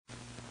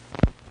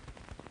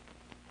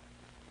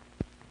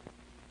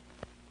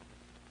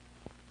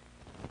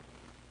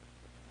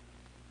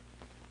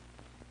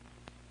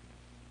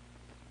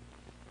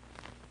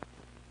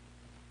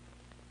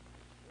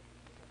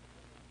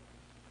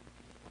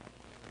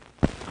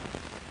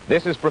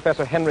This is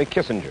Professor Henry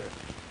Kissinger,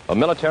 a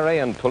military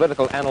and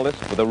political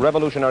analyst with a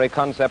revolutionary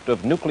concept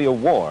of nuclear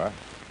war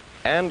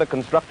and a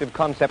constructive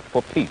concept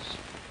for peace.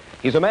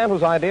 He's a man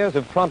whose ideas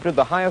have prompted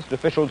the highest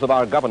officials of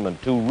our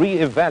government to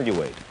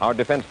re-evaluate our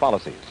defense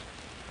policies.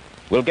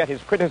 We'll get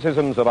his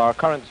criticisms of our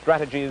current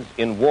strategies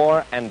in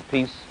war and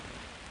peace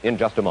in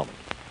just a moment.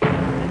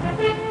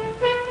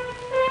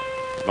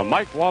 The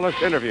Mike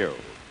Wallace Interview,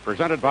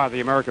 presented by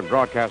the American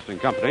Broadcasting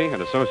Company in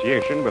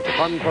association with the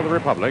Fund for the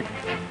Republic,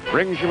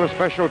 brings you a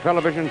special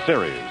television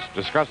series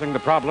discussing the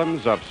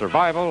problems of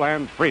survival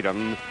and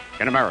freedom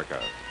in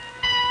America.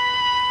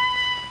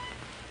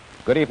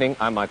 Good evening,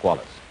 I'm Mike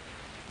Wallace.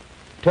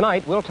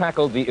 Tonight, we'll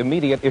tackle the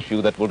immediate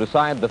issue that will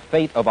decide the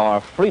fate of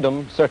our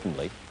freedom,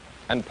 certainly,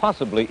 and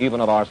possibly even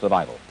of our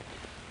survival.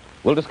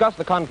 We'll discuss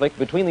the conflict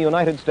between the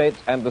United States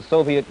and the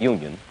Soviet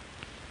Union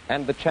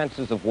and the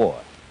chances of war.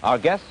 Our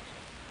guest,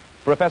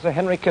 Professor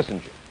Henry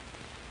Kissinger,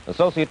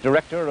 Associate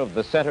Director of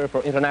the Center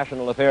for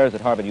International Affairs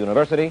at Harvard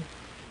University,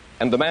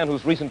 and the man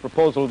whose recent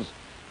proposals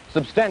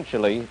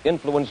substantially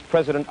influenced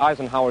President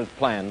Eisenhower's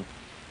plan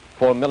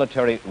for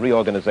military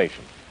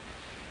reorganization.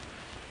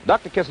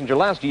 Dr. Kissinger,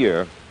 last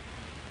year,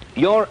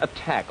 your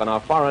attack on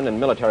our foreign and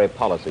military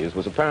policies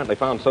was apparently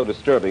found so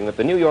disturbing that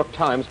the New York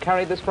Times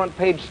carried this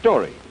front-page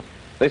story.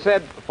 They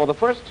said, for the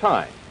first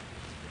time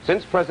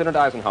since President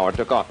Eisenhower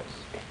took office,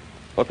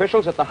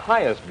 officials at the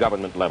highest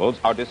government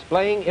levels are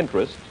displaying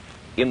interest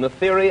in the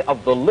theory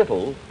of the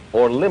little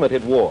or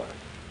limited war.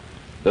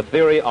 The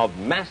theory of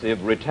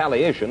massive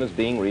retaliation is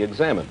being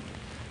re-examined.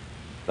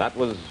 That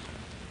was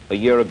a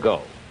year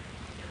ago.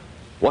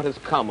 What has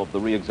come of the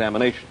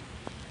re-examination?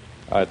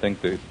 I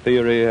think the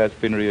theory has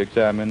been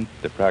re-examined,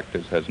 the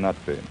practice has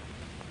not been.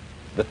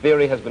 The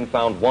theory has been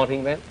found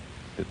wanting then?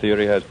 The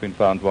theory has been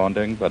found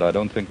wanting, but I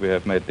don't think we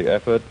have made the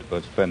effort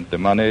or spent the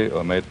money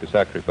or made the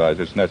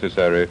sacrifices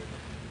necessary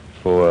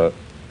for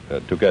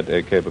to get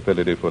a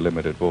capability for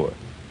limited war.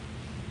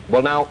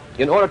 Well, now,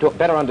 in order to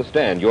better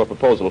understand your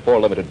proposal for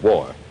limited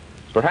war,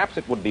 perhaps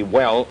it would be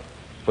well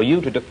for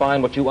you to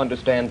define what you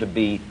understand to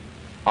be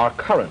our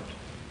current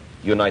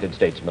United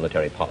States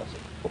military policy.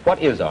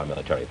 What is our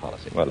military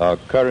policy? Well, our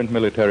current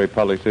military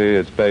policy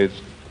is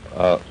based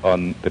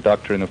on the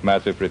doctrine of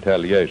massive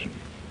retaliation,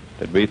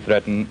 that we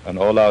threaten an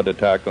all-out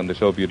attack on the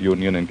Soviet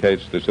Union in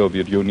case the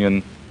Soviet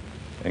Union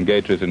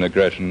engages in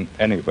aggression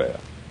anywhere.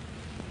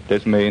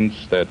 This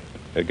means that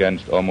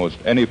against almost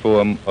any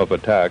form of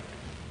attack,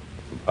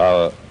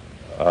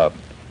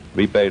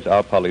 we base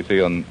our policy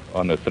on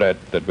a threat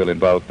that will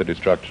involve the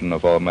destruction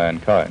of all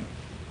mankind.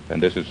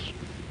 And this is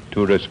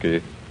too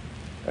risky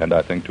and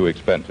I think too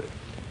expensive.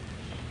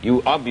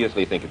 You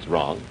obviously think it's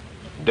wrong,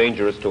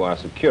 dangerous to our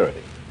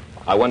security.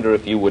 I wonder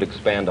if you would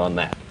expand on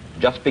that.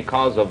 Just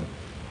because of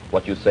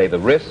what you say, the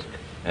risk,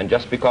 and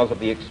just because of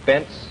the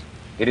expense,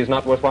 it is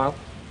not worthwhile?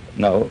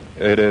 No,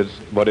 it is.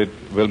 What it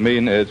will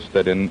mean is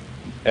that in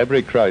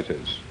every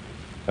crisis,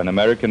 an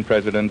American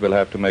president will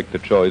have to make the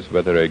choice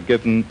whether a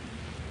given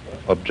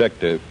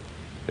objective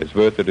is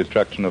worth the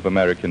destruction of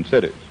American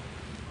cities.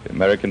 The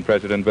American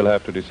president will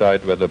have to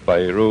decide whether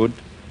Beirut,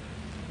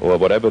 or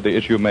whatever the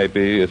issue may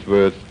be, is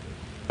worth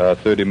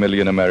 30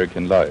 million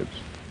American lives.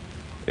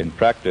 In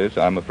practice,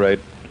 I'm afraid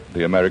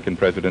the American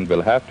president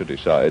will have to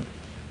decide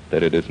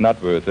that it is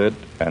not worth it,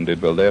 and it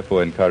will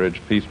therefore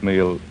encourage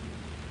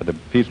the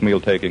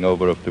piecemeal taking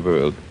over of the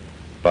world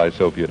by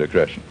Soviet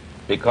aggression.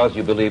 Because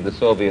you believe the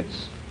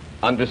Soviets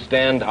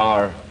understand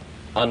our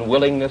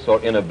unwillingness or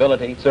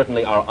inability,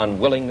 certainly our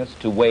unwillingness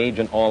to wage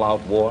an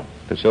all-out war?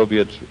 The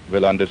Soviets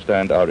will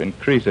understand our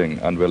increasing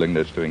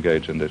unwillingness to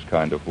engage in this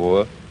kind of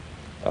war,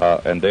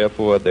 and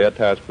therefore their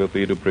task will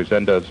be to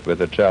present us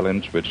with a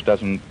challenge which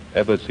doesn't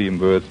ever seem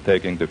worth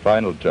taking the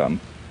final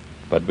jump,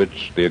 but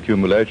which the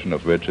accumulation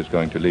of which is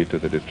going to lead to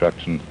the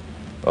destruction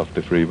of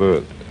the free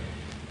world.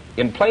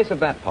 In place of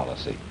that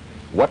policy,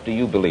 what do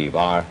you believe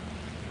our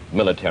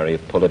military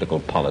political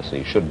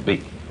policy should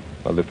be?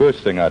 Well, the first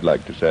thing I'd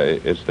like to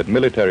say is that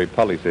military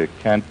policy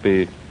can't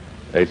be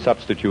a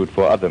substitute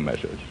for other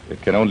measures.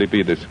 It can only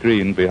be the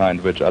screen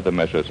behind which other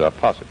measures are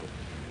possible.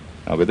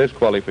 Now, with this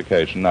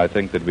qualification, I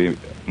think that we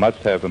must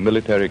have a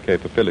military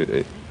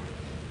capability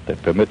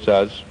that permits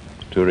us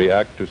to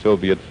react to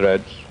Soviet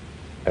threats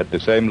at the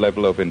same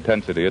level of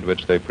intensity at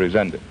which they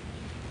presented,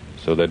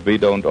 so that we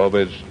don't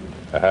always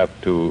have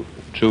to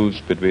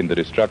choose between the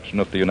destruction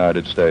of the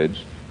United States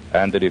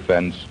and the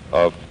defense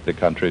of the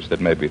countries that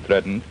may be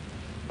threatened,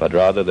 but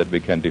rather that we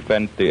can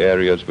defend the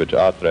areas which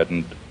are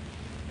threatened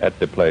at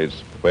the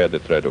place where the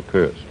threat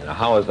occurs. Now,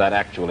 how is that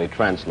actually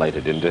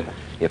translated into,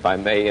 if I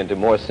may, into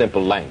more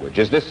simple language?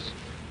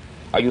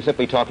 Are you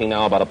simply talking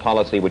now about a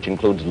policy which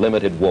includes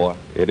limited war?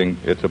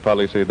 It's a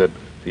policy that,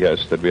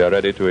 yes, that we are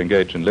ready to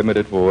engage in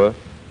limited war,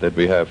 that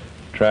we have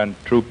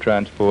troop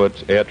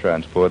transports, air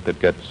transport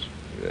that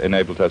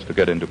enables us to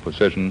get into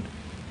position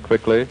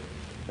quickly,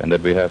 and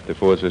that we have the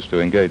forces to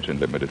engage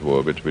in limited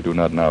war, which we do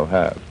not now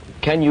have.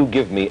 Can you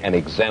give me an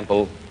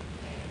example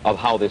of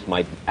how this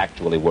might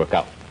actually work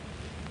out?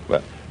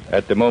 Well,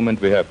 at the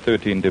moment we have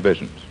 13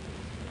 divisions.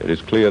 It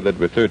is clear that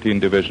with 13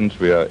 divisions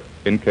we are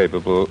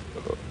incapable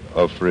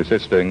of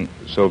resisting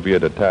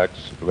Soviet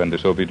attacks when the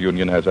Soviet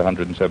Union has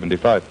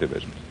 175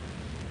 divisions.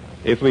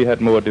 If we had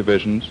more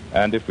divisions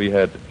and if we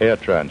had air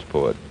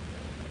transport,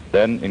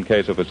 then in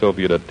case of a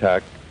Soviet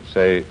attack,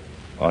 say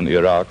on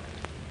Iraq,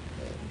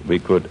 we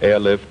could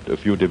airlift a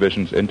few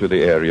divisions into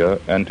the area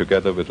and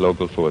together with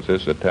local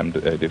forces attempt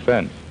a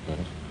defense.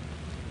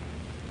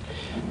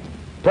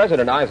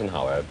 President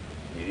Eisenhower,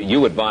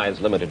 you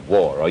advise limited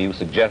war, or you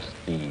suggest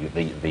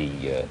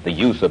the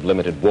use of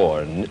limited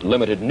war,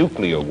 limited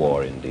nuclear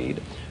war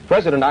indeed.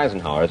 President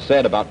Eisenhower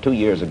said about 2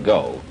 years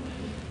ago,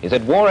 he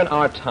said, war in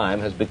our time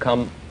has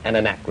become an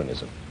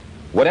anachronism.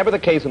 Whatever the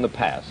case in the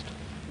past,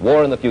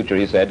 war in the future,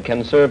 he said,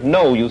 can serve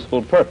no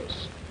useful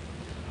purpose.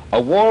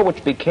 A war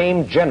which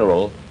became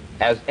general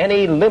as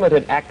any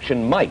limited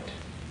action might,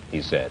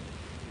 he said,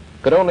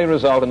 could only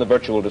result in the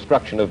virtual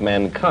destruction of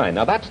mankind.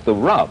 Now that's the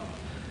rub.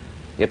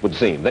 It would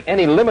seem that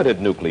any limited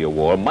nuclear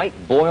war might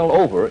boil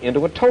over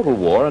into a total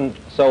war, and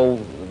so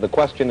the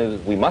question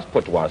is we must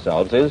put to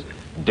ourselves is,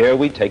 dare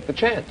we take the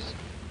chance?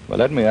 Well,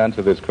 let me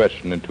answer this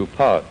question in two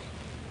parts.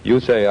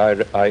 You say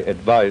I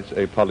advise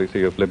a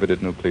policy of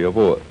limited nuclear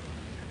war.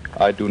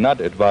 I do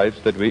not advise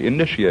that we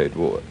initiate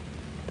war.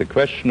 The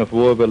question of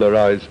war will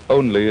arise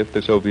only if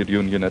the Soviet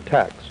Union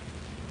attacks.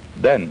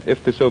 Then,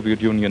 if the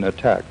Soviet Union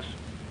attacks,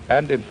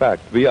 and in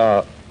fact we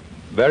are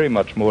very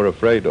much more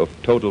afraid of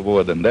total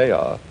war than they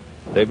are,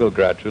 they will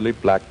gradually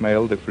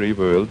blackmail the free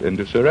world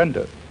into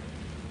surrender.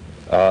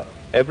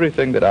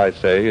 Everything that I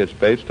say is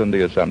based on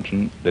the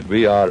assumption that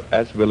we are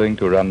as willing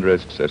to run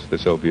risks as the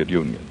Soviet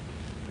Union.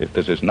 If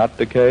this is not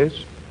the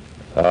case,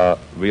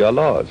 we are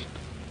lost.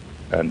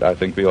 And I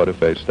think we ought to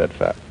face that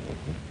fact.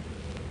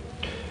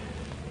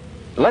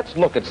 Let's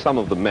look at some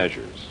of the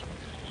measures.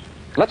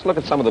 Let's look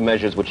at some of the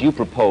measures which you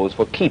propose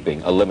for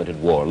keeping a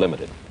limited war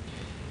limited.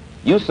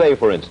 You say,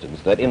 for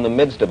instance, that in the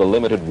midst of a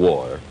limited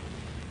war,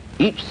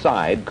 each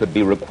side could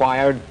be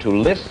required to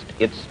list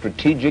its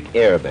strategic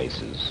air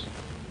bases,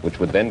 which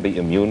would then be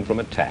immune from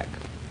attack.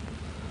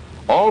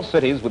 All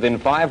cities within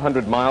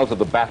 500 miles of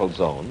the battle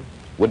zone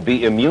would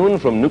be immune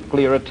from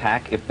nuclear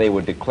attack if they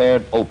were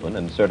declared open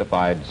and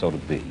certified so to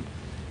be.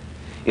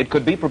 It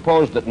could be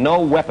proposed that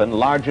no weapon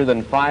larger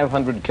than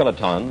 500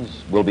 kilotons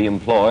will be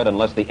employed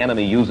unless the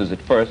enemy uses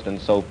it first, and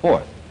so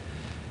forth.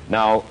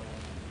 Now,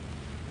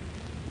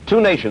 two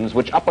nations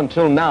which up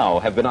until now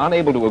have been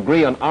unable to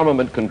agree on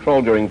armament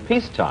control during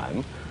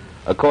peacetime,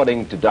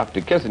 according to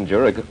Dr.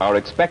 Kissinger, are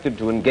expected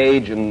to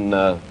engage in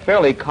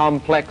fairly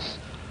complex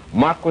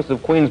Marquis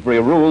of Queensberry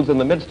rules in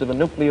the midst of a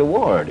nuclear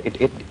war.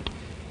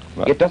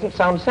 It doesn't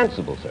sound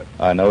sensible, sir.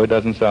 I know it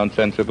doesn't sound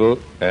sensible,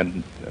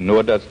 and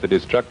nor does the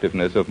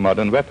destructiveness of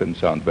modern weapons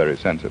sound very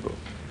sensible.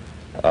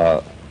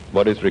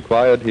 What is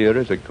required here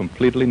is a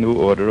completely new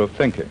order of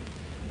thinking.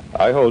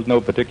 I hold no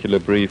particular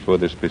brief for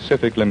the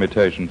specific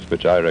limitations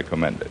which I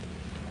recommended.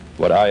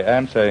 What I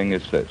am saying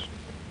is this.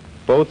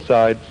 Both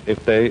sides,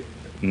 if they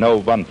know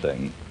one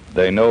thing,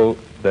 they know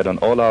that an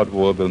all-out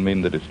war will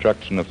mean the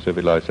destruction of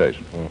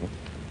civilization,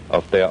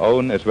 of their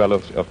own as well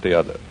as of the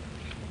other.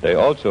 They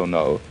also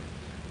know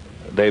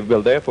they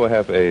will therefore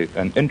have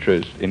an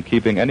interest in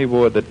keeping any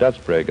war that does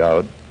break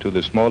out to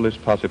the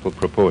smallest possible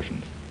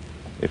proportions.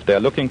 If they're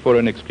looking for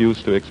an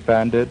excuse to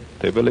expand it,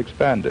 they will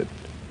expand it.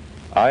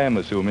 I am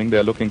assuming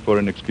they're looking for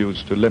an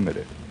excuse to limit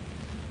it.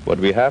 What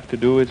we have to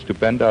do is to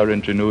bend our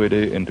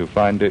ingenuity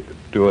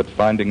towards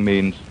finding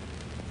means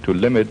to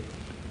limit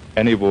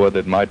any war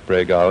that might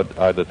break out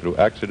either through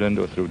accident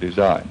or through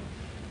design.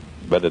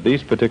 Whether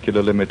these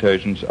particular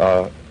limitations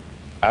are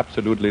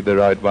absolutely the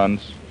right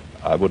ones,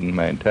 I wouldn't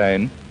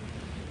maintain.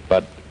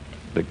 But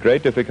the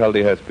great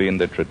difficulty has been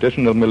that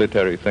traditional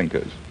military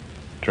thinkers,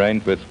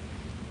 trained with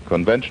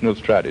conventional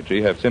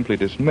strategy, have simply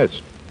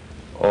dismissed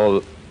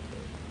all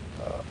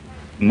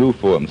new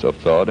forms of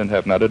thought and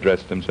have not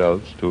addressed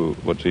themselves to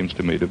what seems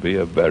to me to be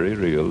a very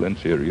real and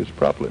serious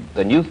problem.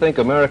 Then you think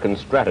American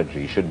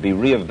strategy should be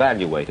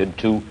reevaluated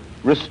to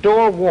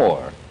restore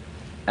war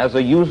as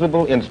a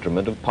usable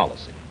instrument of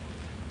policy?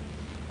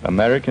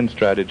 American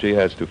strategy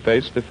has to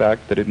face the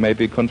fact that it may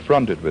be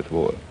confronted with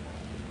war,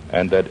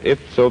 and that if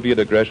Soviet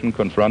aggression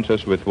confronts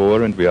us with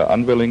war and we are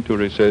unwilling to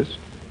resist,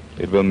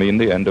 it will mean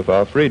the end of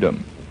our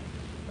freedom.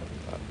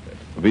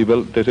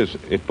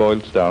 It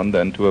boils down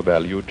then to a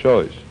value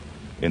choice.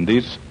 In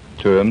these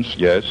terms,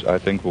 yes, I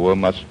think war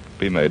must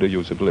be made a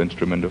usable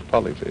instrument of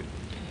policy.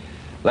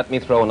 Let me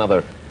throw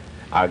another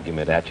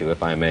argument at you,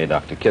 if I may,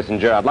 Dr.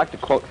 Kissinger. I'd like to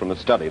quote from a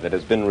study that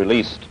has been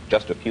released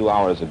just a few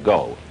hours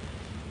ago,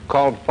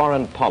 called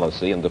Foreign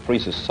Policy and the Free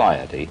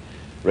Society,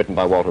 written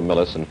by Walter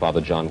Millis and Father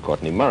John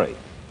Courtney Murray.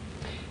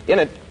 In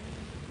it,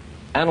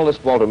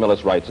 analyst Walter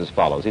Millis writes as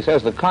follows. He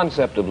says, the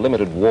concept of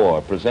limited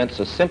war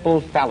presents a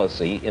simple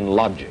fallacy in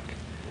logic.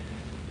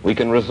 We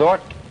can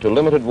resort to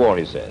limited war,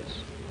 he says,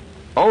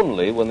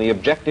 only when the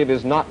objective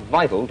is not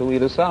vital to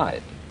either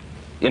side,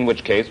 in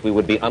which case we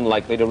would be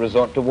unlikely to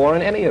resort to war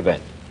in any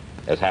event,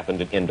 as happened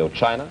in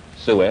Indochina,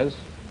 Suez,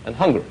 and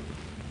Hungary.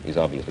 He's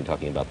obviously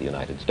talking about the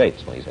United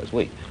States when he says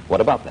we. What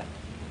about that?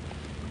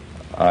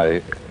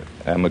 I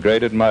am a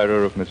great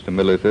admirer of Mr.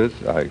 Miller's.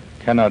 I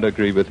cannot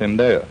agree with him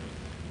there.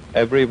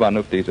 Every one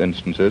of these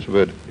instances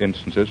were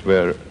instances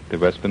where the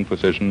Western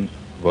position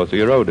was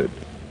eroded.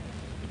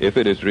 If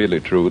it is really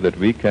true that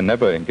we can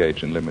never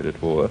engage in limited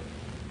war,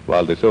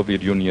 while the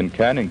Soviet Union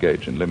can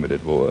engage in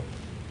limited war,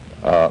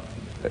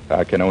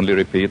 I can only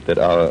repeat that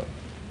our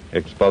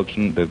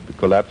expulsion, the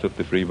collapse of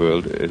the free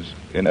world is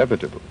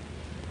inevitable.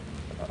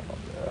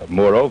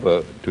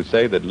 Moreover, to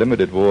say that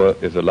limited war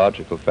is a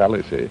logical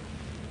fallacy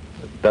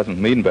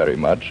doesn't mean very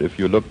much. If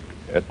you look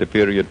at the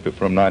period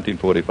from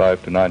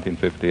 1945 to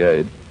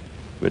 1958,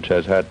 which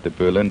has had the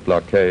Berlin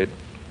blockade,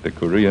 the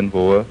Korean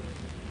War,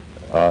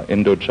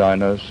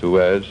 Indochina,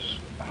 Suez,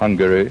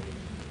 Hungary,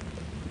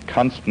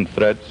 constant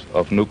threats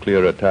of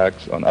nuclear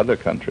attacks on other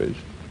countries,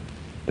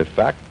 the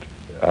fact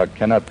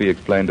cannot be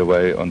explained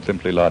away on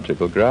simply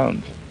logical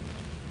grounds.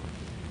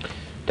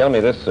 Tell me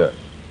this, sir.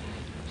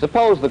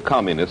 Suppose the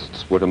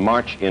communists were to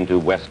march into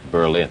West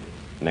Berlin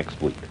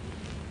next week.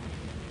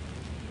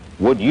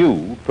 Would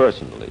you,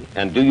 personally,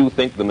 and do you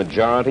think the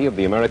majority of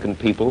the American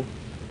people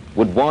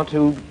would want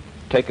to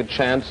take a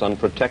chance on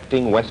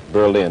protecting West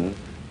Berlin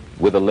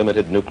with a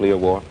limited nuclear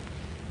war?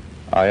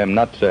 I am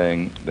not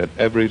saying that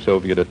every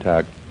Soviet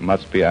attack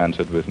must be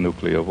answered with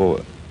nuclear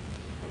war.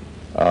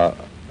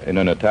 In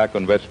an attack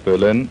on West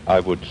Berlin, I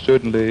would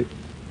certainly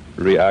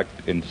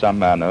react in some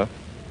manner,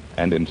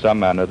 and in some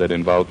manner that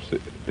involves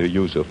the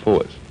use of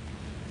force.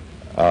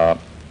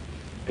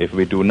 If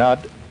we do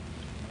not,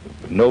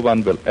 no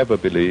one will ever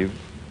believe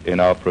in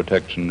our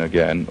protection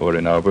again or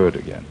in our word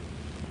again.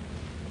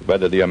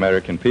 Whether the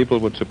American people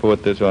would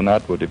support this or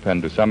not would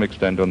depend to some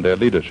extent on their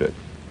leadership.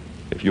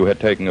 If you had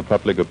taken a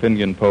public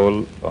opinion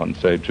poll on,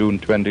 say, June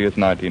 20th,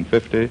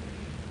 1950,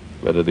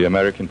 whether the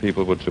American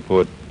people would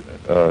support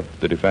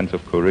the defense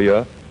of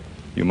Korea,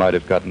 you might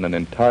have gotten an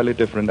entirely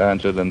different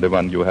answer than the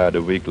one you had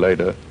a week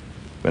later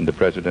when the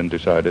president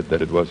decided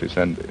that it was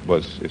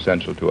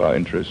essential to our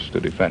interests to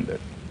defend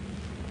it.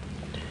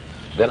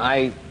 Then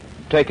I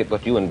take it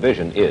what you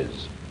envision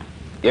is,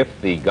 if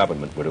the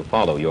government were to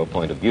follow your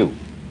point of view,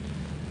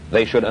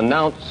 they should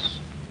announce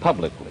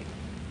publicly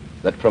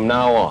that from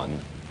now on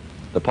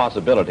the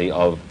possibility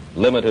of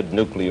limited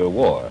nuclear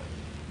war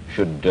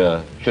should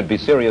be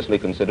seriously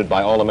considered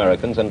by all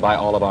Americans and by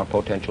all of our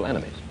potential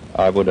enemies.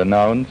 I would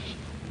announce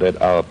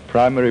that our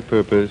primary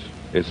purpose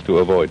is to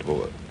avoid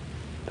war.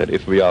 That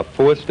if we are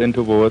forced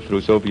into war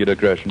through Soviet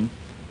aggression,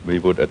 we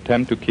would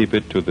attempt to keep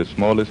it to the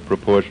smallest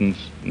proportions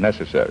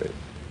necessary.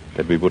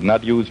 That we would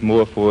not use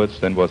more force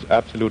than was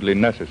absolutely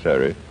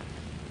necessary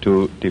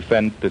to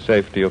defend the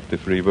safety of the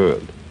free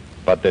world,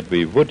 but that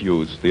we would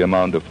use the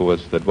amount of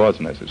force that was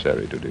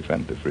necessary to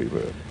defend the free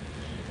world.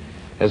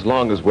 As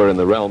long as we're in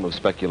the realm of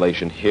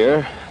speculation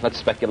here, let's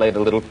speculate a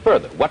little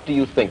further. What do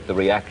you think the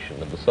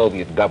reaction of the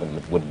Soviet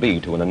government would be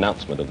to an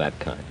announcement of that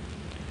kind?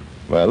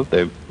 Well,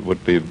 they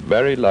would be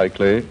very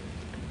likely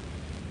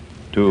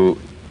to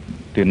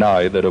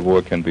deny that a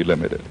war can be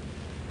limited,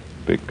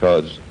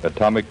 because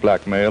atomic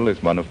blackmail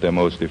is one of their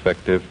most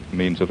effective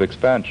means of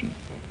expansion.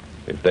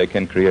 If they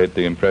can create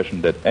the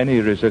impression that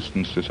any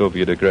resistance to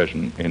Soviet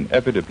aggression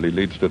inevitably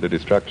leads to the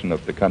destruction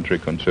of the country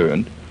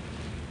concerned,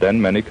 then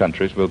many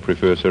countries will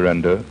prefer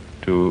surrender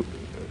to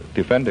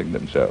defending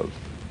themselves.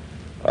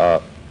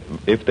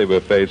 If they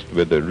were faced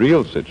with a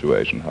real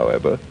situation,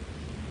 however,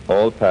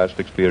 all past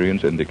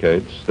experience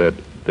indicates that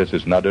this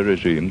is not a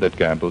regime that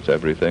gambles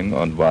everything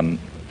on one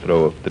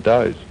throw of the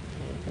dice.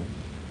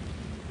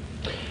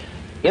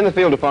 In the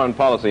field of foreign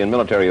policy and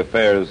military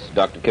affairs,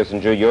 Dr.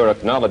 Kissinger, you're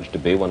acknowledged to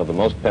be one of the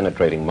most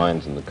penetrating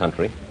minds in the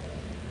country.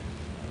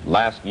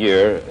 Last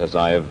year, as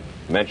I have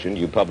mentioned,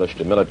 you published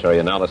a military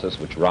analysis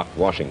which rocked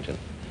Washington.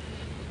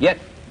 Yet,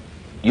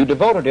 you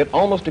devoted it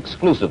almost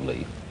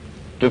exclusively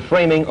to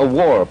framing a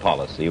war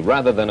policy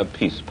rather than a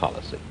peace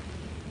policy.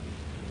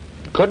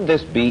 Could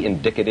this be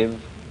indicative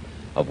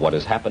of what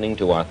is happening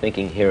to our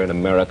thinking here in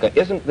America?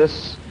 Isn't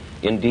this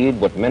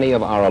indeed what many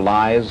of our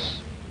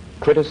allies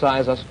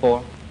criticize us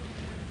for?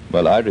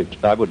 Well, I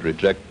would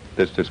reject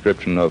this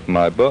description of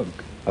my book.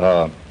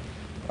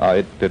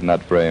 I did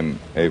not frame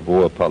a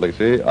war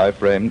policy. I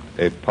framed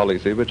a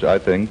policy which I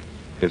think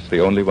is the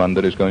only one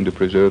that is going to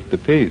preserve the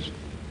peace.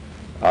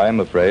 I am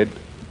afraid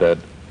that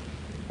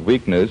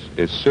weakness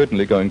is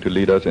certainly going to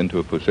lead us into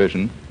a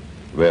position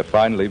where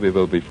finally we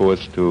will be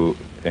forced to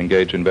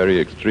engage in very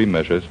extreme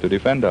measures to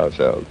defend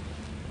ourselves.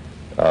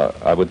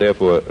 I would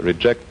therefore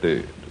reject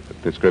the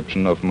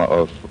description of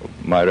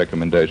my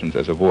recommendations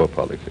as a war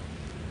policy.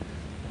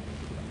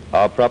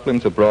 Our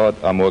problems abroad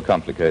are more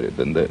complicated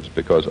than this,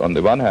 because on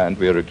the one hand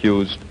we are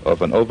accused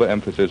of an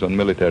overemphasis on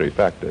military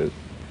factors.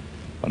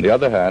 On the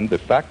other hand, the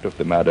fact of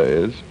the matter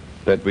is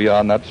that we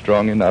are not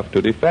strong enough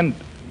to defend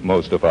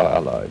most of our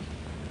allies.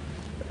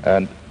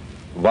 And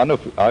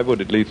I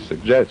would at least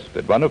suggest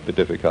that one of the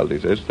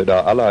difficulties is that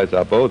our allies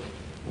are both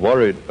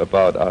worried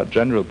about our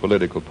general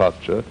political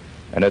posture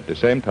and at the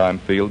same time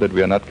feel that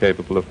we are not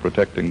capable of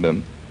protecting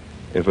them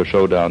if a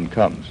showdown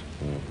comes.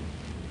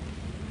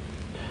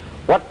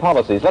 What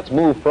policies, let's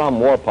move from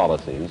war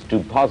policies to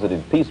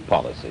positive peace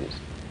policies.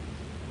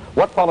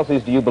 What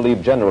policies do you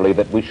believe generally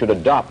that we should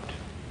adopt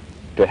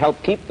to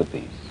help keep the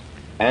peace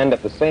and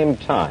at the same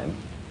time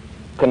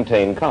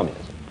contain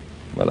communism?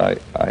 Well,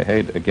 I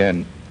hate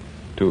again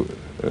to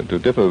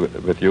differ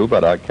with you,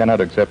 but I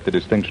cannot accept the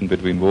distinction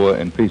between war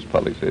and peace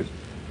policies.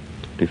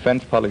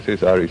 Defense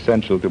policies are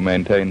essential to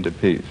maintain the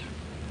peace.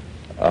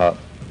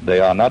 They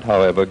are not,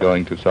 however,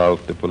 going to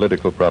solve the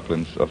political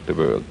problems of the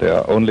world. They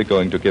are only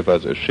going to give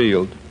us a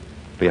shield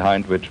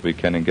behind which we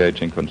can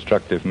engage in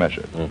constructive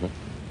measures. Mm-hmm.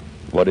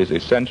 What is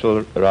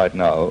essential right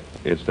now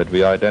is that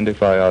we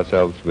identify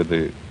ourselves with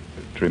the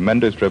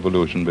tremendous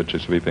revolution which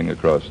is sweeping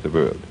across the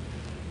world,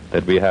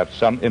 that we have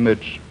some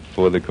image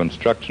for the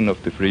construction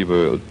of the free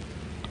world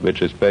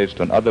which is based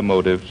on other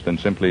motives than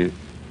simply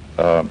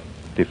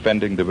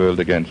defending the world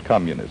against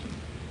communism.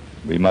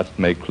 We must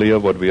make clear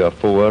what we are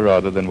for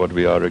rather than what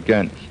we are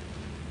against.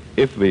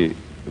 If we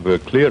were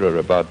clearer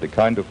about the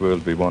kind of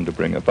world we want to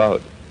bring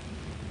about,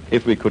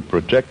 if we could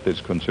project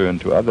this concern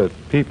to other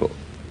people,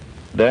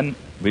 then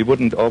we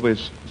wouldn't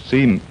always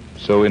seem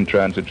so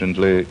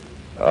intransigently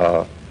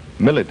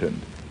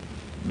militant.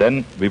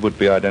 Then we would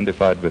be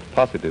identified with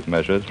positive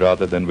measures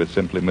rather than with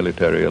simply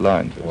military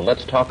alliances. Well,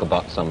 let's talk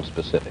about some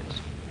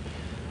specifics.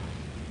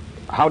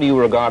 How do you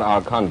regard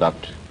our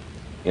conduct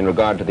in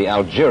regard to the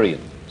Algerian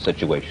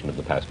situation of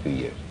the past few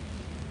years?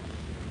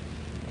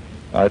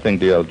 I think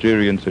the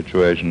Algerian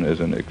situation is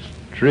an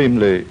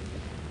extremely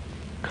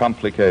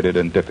complicated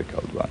and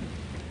difficult one.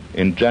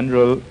 In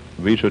general,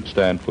 we should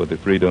stand for the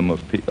freedom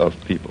of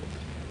people.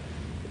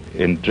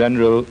 In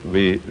general,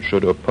 we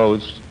should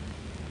oppose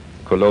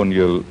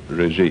colonial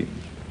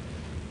regimes.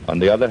 On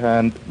the other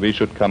hand, we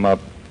should come up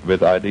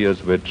with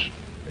ideas which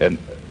an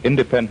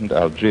independent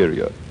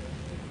Algeria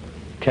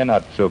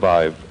cannot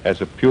survive as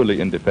a purely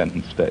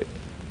independent state.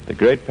 The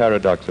great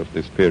paradox of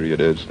this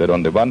period is that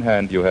on the one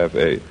hand you have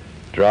a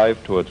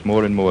drive towards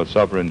more and more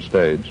sovereign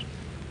states.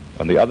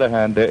 On the other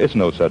hand, there is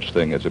no such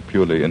thing as a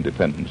purely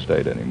independent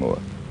state anymore.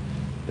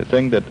 The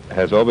thing that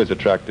has always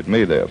attracted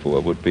me,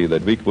 therefore, would be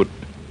that we would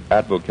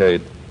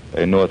advocate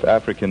a North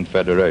African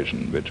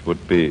federation which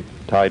would be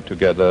tied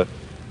together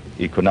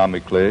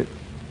economically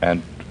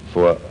and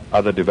for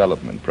other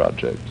development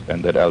projects,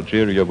 and that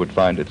Algeria would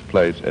find its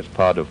place as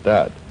part of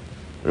that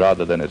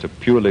rather than as a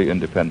purely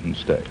independent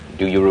state.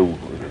 Do you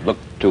look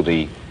to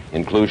the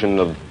inclusion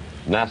of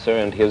Nasser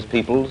and his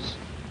peoples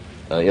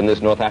in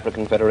this North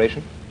African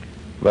Federation?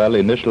 Well,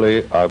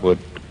 initially I would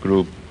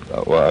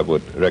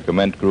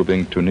recommend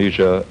grouping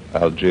Tunisia,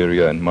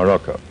 Algeria, and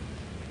Morocco.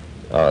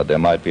 There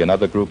might be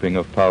another grouping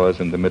of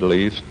powers in the Middle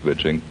East,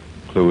 which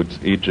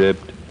includes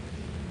Egypt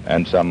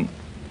and some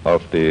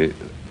of the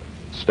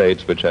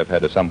states which have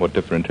had a somewhat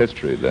different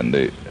history than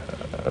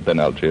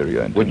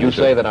Algeria and Tunisia. Would you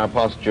say that our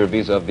posture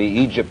vis-a-vis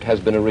Egypt has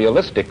been a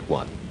realistic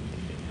one?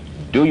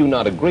 Do you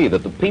not agree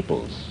that the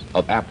peoples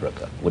of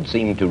Africa would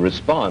seem to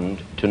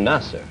respond to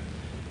Nasser,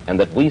 and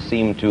that we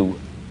seem to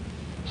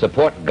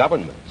support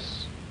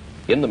governments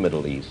in the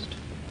Middle East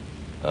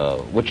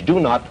which do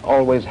not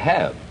always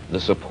have the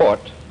support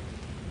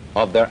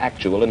of their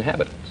actual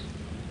inhabitants,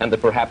 and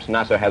that perhaps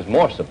Nasser has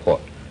more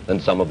support than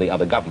some of the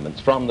other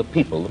governments from the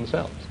people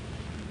themselves?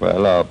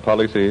 Well, our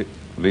policy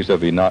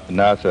vis-a-vis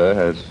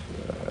Nasser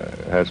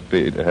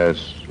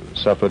has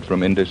suffered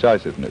from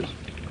indecisiveness.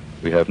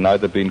 We have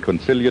neither been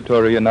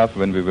conciliatory enough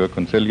when we were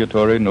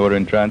conciliatory, nor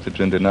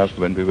intransigent enough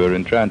when we were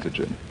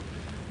intransigent.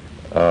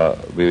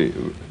 We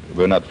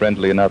were not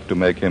friendly enough to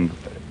make him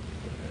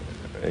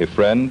a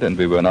friend, and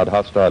we were not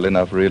hostile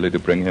enough really to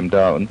bring him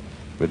down,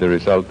 with the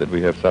result that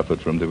we have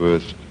suffered from the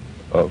worst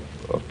of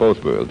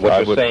both worlds.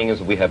 What you're saying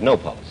is we have no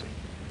policy.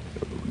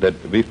 That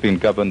we've been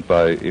governed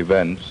by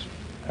events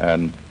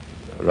and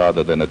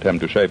rather than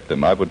attempt to shape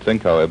them. I would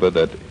think, however,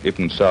 that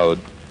Ibn Saud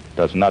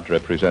does not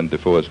represent the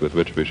force with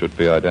which we should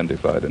be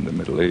identified in the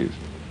Middle East.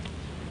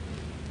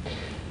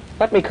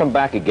 Let me come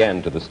back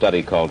again to the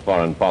study called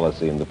Foreign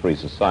Policy in the Free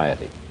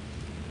Society.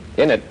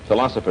 In it,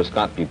 philosopher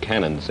Scott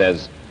Buchanan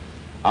says,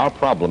 our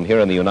problem here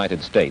in the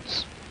United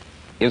States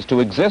is to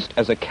exist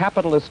as a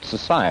capitalist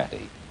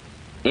society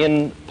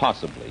in,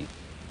 possibly,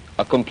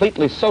 a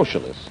completely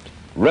socialist,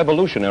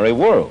 revolutionary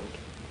world.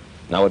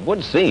 Now, it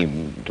would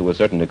seem, to a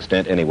certain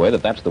extent anyway,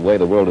 that that's the way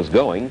the world is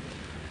going.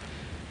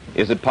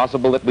 Is it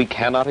possible that we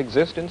cannot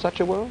exist in such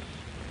a world?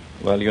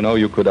 Well, you know,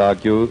 you could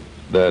argue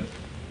that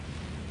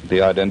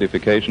the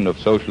identification of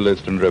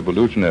socialist and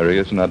revolutionary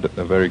is not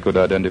a very good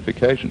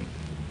identification.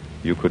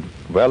 You could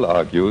well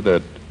argue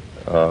that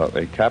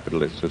a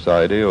capitalist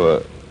society,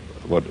 or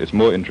what is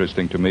more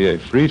interesting to me, a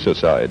free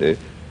society,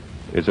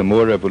 is a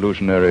more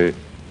revolutionary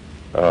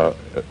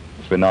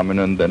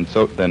phenomenon than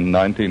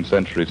 19th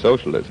century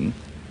socialism.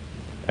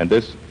 And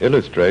this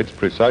illustrates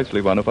precisely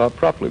one of our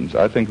problems.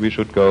 I think we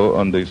should go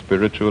on the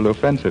spiritual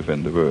offensive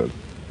in the world.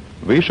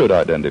 We should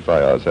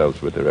identify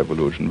ourselves with the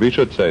revolution. We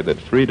should say that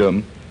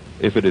freedom,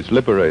 if it is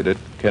liberated,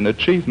 can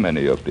achieve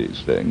many of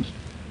these things.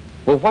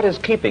 Well, what is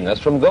keeping us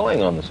from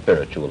going on the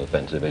spiritual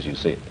offensive as you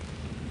see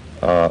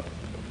it?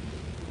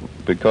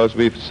 Because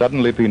we've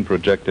suddenly been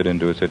projected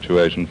into a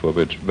situation for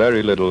which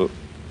very little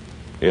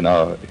in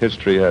our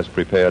history has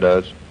prepared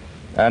us.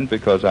 and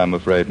because I'm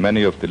afraid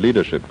many of the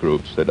leadership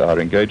groups that are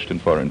engaged in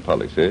foreign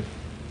policy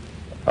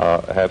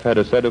have had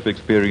a set of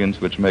experiences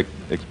which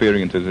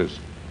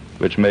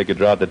make it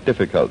rather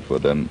difficult for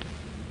them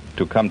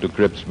to come to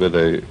grips with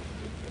a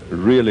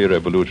really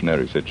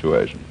revolutionary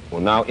situation. Well,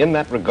 now, in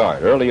that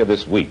regard, earlier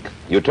this week,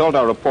 you told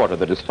our reporter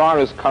that as far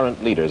as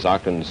current leaders are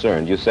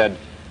concerned, you said,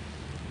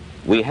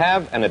 we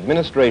have an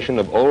administration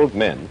of old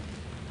men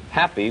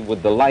happy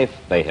with the life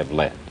they have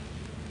led.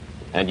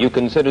 And you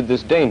considered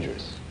this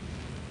dangerous.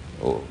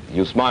 Oh,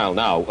 you smile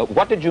now.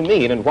 What did you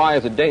mean, and why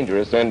is it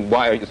dangerous, and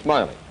why are you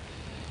smiling?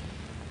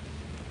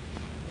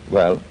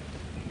 Well,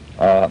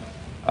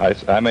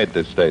 I made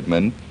this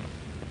statement.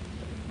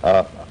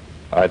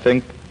 I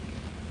think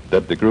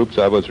that the groups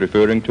I was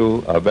referring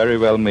to are very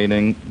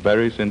well-meaning,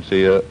 very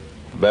sincere,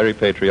 very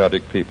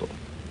patriotic people.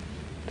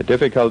 The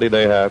difficulty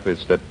they have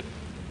is that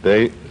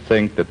they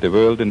think that the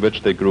world in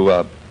which they grew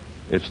up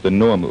is the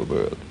normal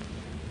world.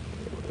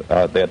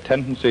 Their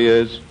tendency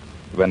is,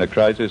 when a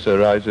crisis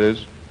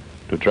arises,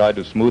 to try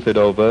to smooth it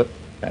over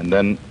and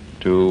then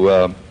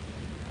to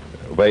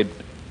wait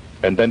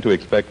and then to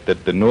expect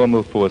that the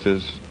normal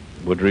forces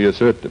would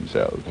reassert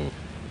themselves.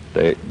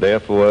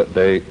 Therefore,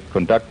 they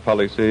conduct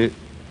policy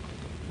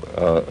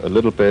a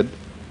little bit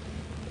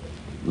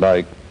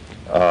like,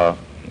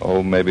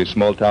 maybe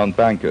small-town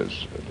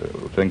bankers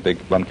think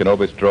one can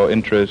always draw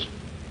interest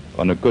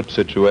on a good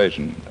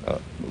situation.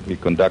 We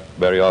conduct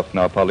very often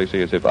our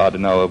policy as if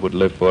Adenauer would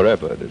live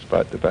forever,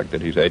 despite the fact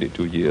that he's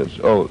 82 years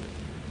old.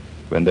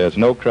 When there's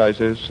no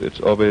crisis, it's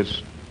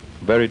always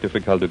very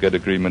difficult to get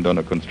agreement on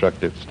a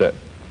constructive step.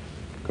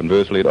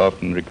 Conversely, it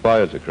often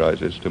requires a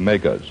crisis to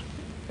make us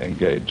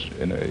engage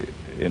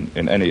in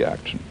any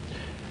action.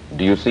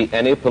 Do you see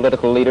any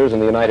political leaders in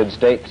the United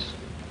States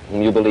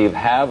whom you believe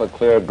have a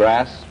clear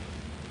grasp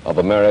of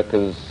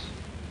America's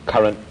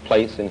current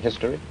place in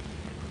history?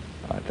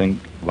 I think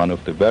one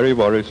of the very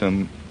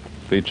worrisome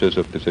features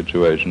of the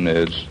situation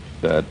is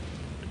that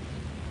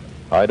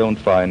I don't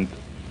find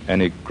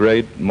any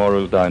great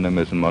moral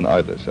dynamism on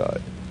either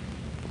side.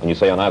 When you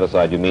say on either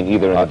side, you mean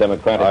either in the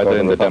Democratic or the Republican? Either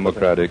in the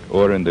Democratic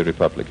or in the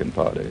Republican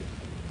Party.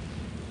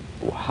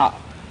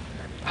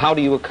 How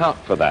do you account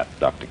for that,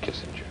 Dr.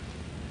 Kissinger?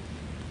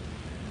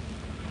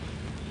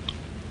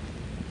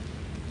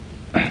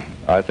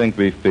 I think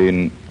we've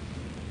been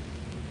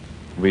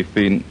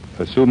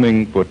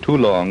assuming for too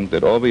long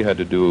that all we had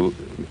to do,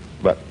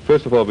 but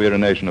first of all, we are a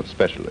nation of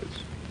specialists.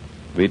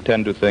 We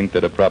tend to think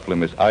that a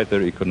problem is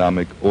either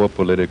economic or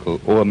political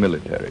or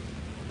military.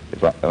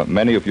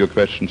 Many of your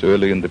questions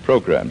early in the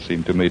program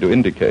seem to me to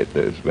indicate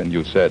this when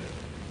you said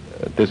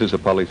this is a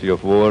policy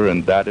of war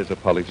and that is a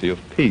policy of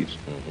peace.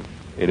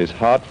 It is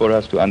hard for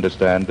us to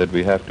understand that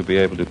we have to be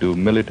able to do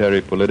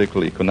military,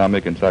 political,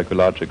 economic, and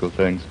psychological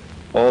things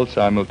all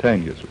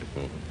simultaneously.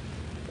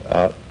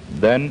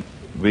 Then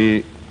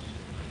we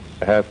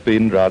have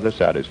been rather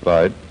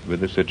satisfied with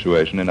the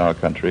situation in our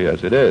country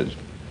as it is,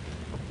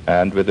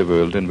 and with the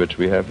world in which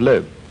we have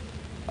lived.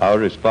 Our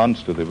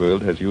response to the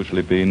world has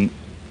usually been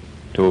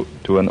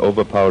to an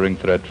overpowering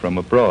threat from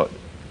abroad.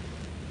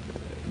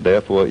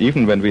 Therefore,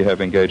 even when we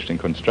have engaged in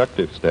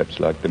constructive steps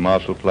like the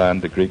Marshall Plan,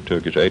 the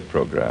Greek-Turkish aid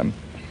program,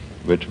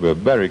 which were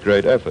very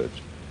great efforts,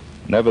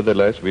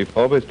 nevertheless, we've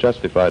always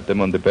justified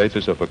them on the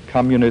basis of a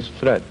communist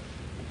threat,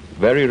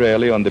 very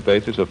rarely on the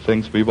basis of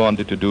things we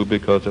wanted to do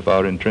because of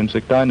our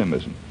intrinsic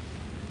dynamism.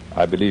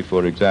 I believe,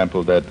 for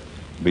example, that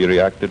we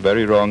reacted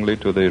very wrongly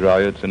to the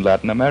riots in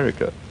Latin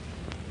America.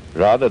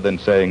 Rather than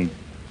saying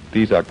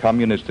these are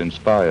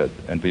communist-inspired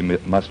and we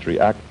must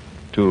react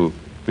to,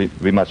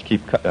 we must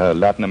keep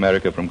Latin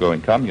America from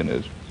going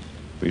communist,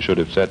 we should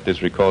have said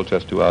this recalls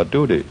us to our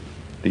duty.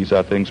 These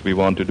are things we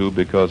want to do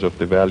because of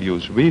the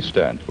values we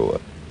stand for,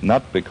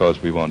 not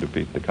because we want to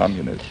beat the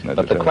communists.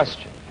 But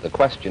the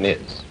question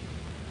is,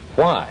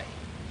 why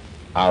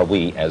are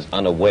we as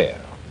unaware?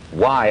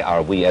 Why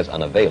are we as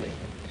unavailing?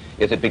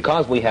 Is it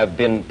because we have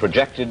been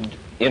projected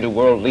into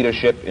world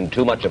leadership in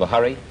too much of a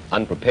hurry,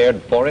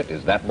 unprepared for it?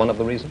 Is that one of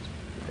the reasons?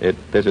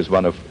 This is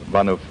one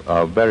of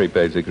our very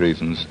basic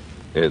reasons,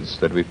 is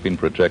that we've been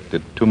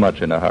projected too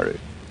much in a hurry.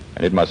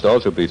 And it must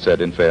also be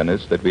said in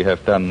fairness that we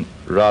have done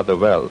rather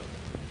well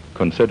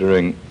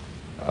considering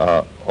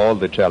all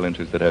the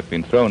challenges that have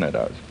been thrown at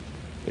us.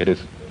 It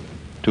is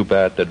too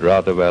bad that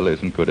rather well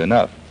isn't good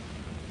enough.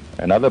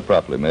 Another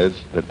problem is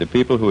that the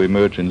people who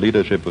emerge in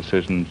leadership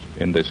positions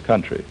in this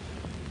country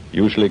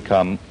usually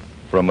come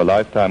from a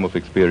lifetime of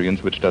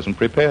experience which doesn't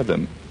prepare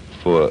them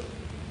for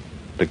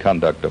the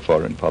conduct of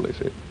foreign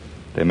policy.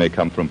 They may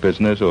come from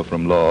business or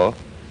from law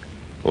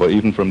or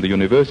even from the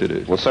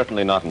universities. Well,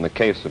 certainly not in the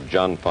case of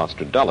John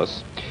Foster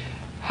Dulles.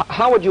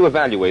 How would you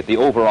evaluate the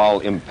overall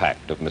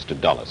impact of Mr.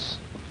 Dulles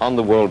on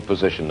the world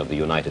position of the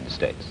United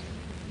States?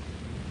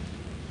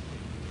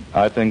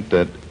 I think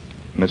that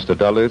Mr.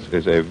 Dulles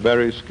is a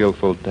very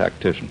skillful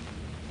tactician,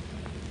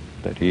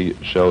 that he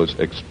shows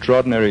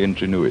extraordinary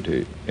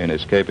ingenuity in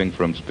escaping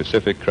from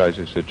specific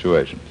crisis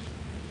situations.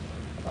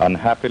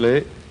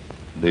 Unhappily,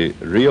 the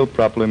real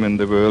problem in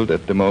the world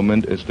at the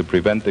moment is to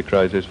prevent the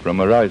crisis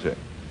from arising.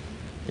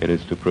 It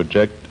is to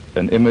project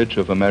an image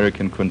of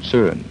American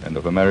concern and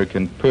of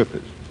American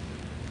purpose.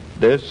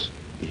 This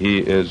he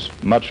is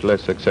much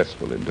less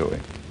successful in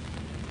doing.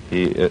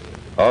 He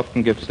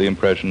often gives the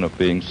impression of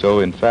being so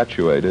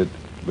infatuated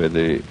with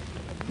the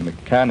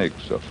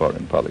mechanics of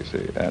foreign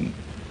policy and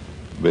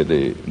with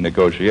the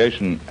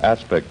negotiation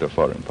aspect of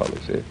foreign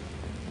policy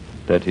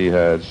that he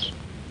has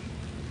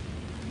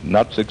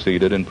not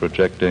succeeded in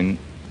projecting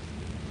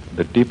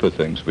the deeper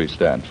things we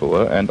stand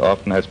for, and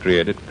often has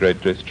created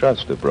great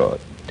distrust abroad.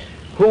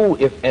 Who,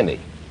 if any,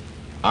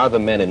 are the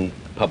men in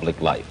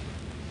public life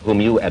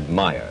whom you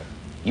admire,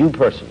 you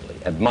personally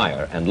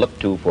admire and look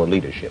to for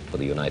leadership for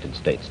the United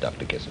States,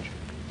 Dr. Kissinger?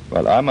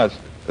 Well, I must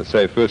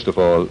say, first of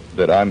all,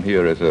 that I'm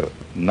here as a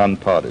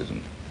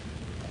non-partisan,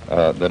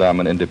 that I'm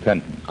an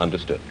independent.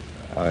 Understood.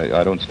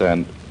 I don't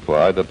stand for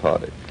either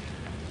party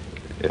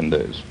in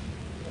this.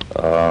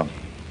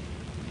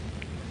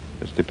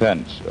 This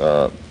depends.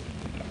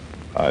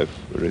 I've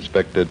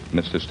respected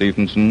Mr.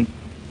 Stevenson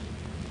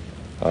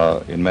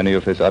in many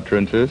of his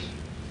utterances,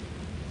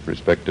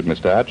 respected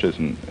Mr.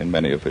 Atchison in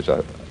many of his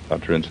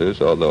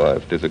utterances, although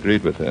I've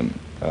disagreed with him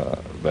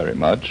very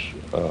much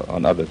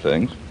on other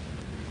things.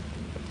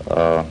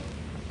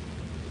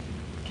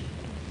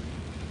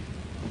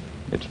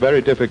 It's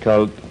very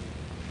difficult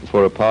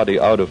for a party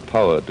out of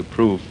power to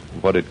prove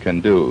what it can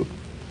do.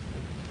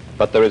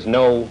 But there is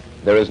no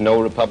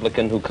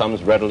Republican who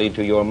comes readily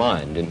to your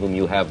mind in whom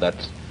you have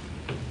that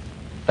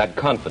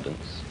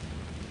confidence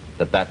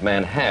that that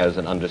man has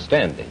an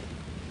understanding,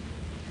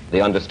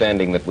 the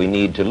understanding that we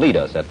need to lead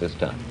us at this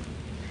time.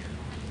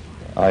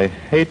 I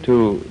hate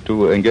to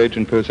engage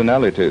in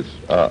personalities.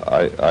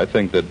 I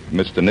think that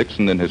Mr.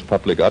 Nixon in his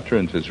public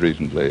utterances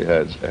recently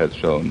has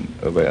shown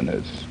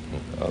awareness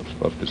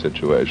of the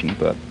situation,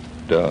 but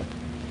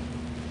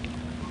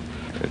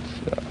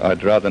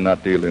I'd rather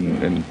not deal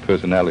in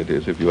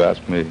personalities if you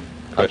ask me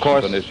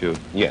questions on issues.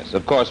 Yes,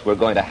 of course we're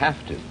going to have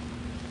to.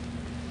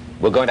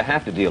 We're going to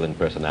have to deal in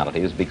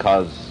personalities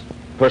because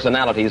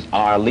personalities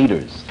are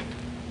leaders,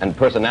 and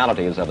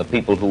personalities are the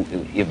people who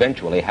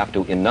eventually have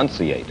to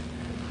enunciate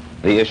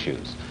the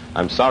issues.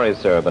 I'm sorry,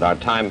 sir, but our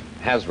time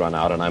has run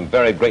out, and I'm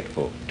very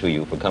grateful to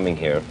you for coming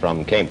here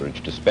from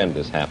Cambridge to spend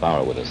this half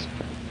hour with us,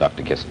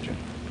 Dr. Kissinger.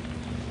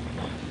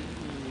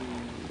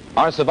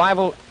 Our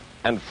survival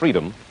and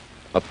freedom,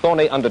 a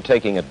thorny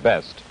undertaking at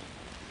best,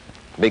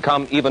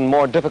 become even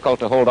more difficult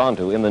to hold on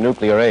to in the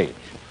nuclear age.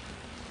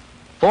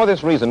 For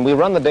this reason, we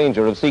run the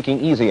danger of seeking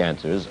easy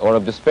answers or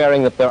of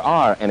despairing that there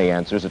are any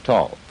answers at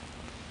all.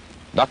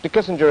 Dr.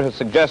 Kissinger has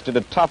suggested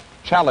a tough,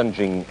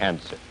 challenging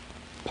answer,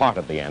 part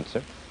of the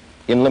answer,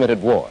 in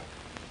limited war.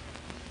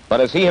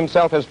 But as he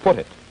himself has put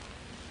it,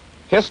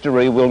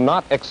 history will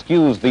not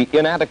excuse the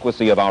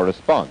inadequacy of our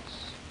response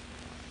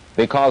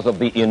because of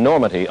the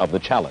enormity of the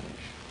challenge.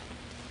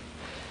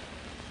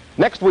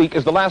 Next week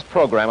is the last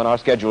program in our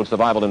scheduled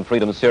Survival and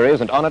Freedom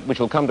series, and on it we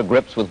shall come to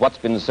grips with what's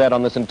been said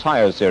on this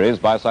entire series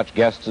by such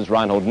guests as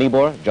Reinhold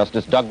Niebuhr,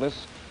 Justice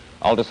Douglas,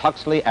 Aldous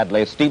Huxley,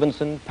 Adlai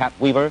Stevenson, Pat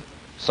Weaver,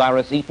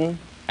 Cyrus Eaton,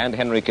 and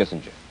Henry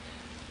Kissinger.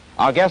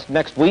 Our guest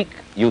next week,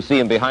 you see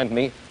him behind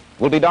me,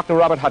 will be Dr.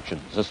 Robert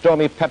Hutchins, a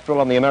stormy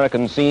petrel on the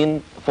American scene,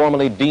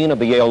 formerly Dean of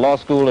the Yale Law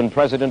School and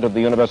President of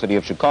the University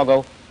of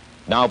Chicago,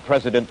 now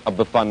President of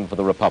the Fund for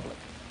the Republic.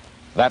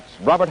 That's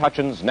Robert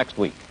Hutchins next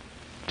week.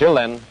 Till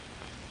then,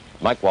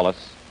 Mike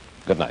Wallace,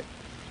 good night.